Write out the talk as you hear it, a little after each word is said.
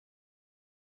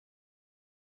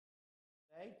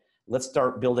let's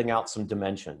start building out some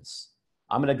dimensions.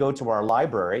 I'm going to go to our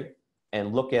library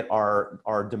and look at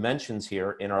our dimensions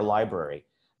here in our library.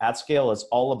 AtScale is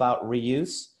all about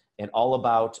reuse and all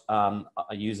about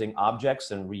using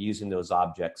objects and reusing those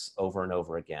objects over and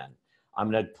over again. I'm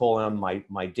going to pull in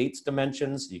my dates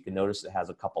dimensions. You can notice it has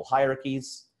a couple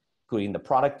hierarchies, including the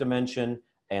product dimension,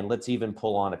 and let's even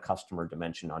pull on a customer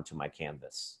dimension onto my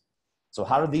canvas. So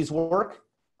how do these work?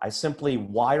 I simply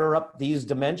wire up these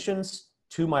dimensions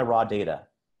to my raw data.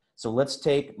 So let's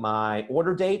take my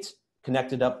order date,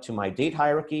 connect it up to my date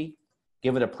hierarchy,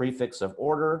 give it a prefix of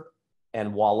order,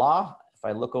 and voila, if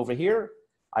I look over here,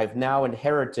 I've now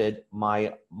inherited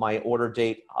my order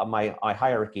date, my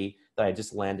hierarchy that I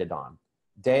just landed on.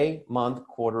 Day, month,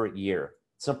 quarter, year.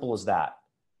 Simple as that.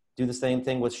 Do the same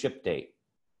thing with ship date.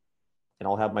 And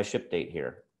I'll have my ship date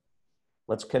here.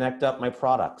 Let's connect up my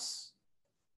products.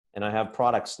 And I have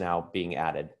products now being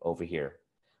added over here.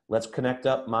 Let's connect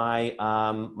up my,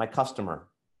 my customer.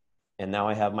 And now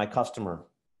I have my customer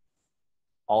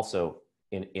also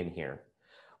in here.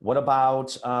 What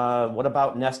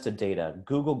about nested data?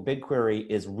 Google BigQuery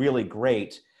is really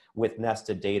great with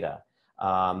nested data.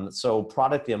 So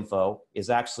product info is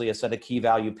actually a set of key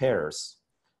value pairs.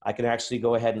 I can actually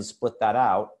go ahead and split that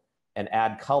out and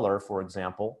add color, for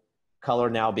example. Color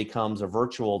now becomes a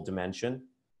virtual dimension.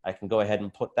 I can go ahead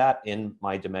and put that in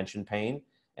my dimension pane.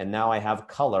 And now I have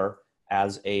color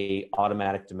as an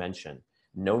automatic dimension.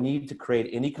 No need to create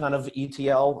any kind of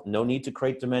ETL, no need to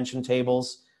create dimension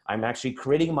tables. I'm actually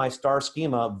creating my star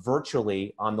schema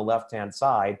virtually on the left-hand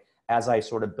side as I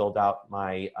sort of build out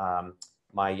my,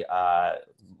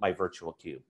 my virtual cube.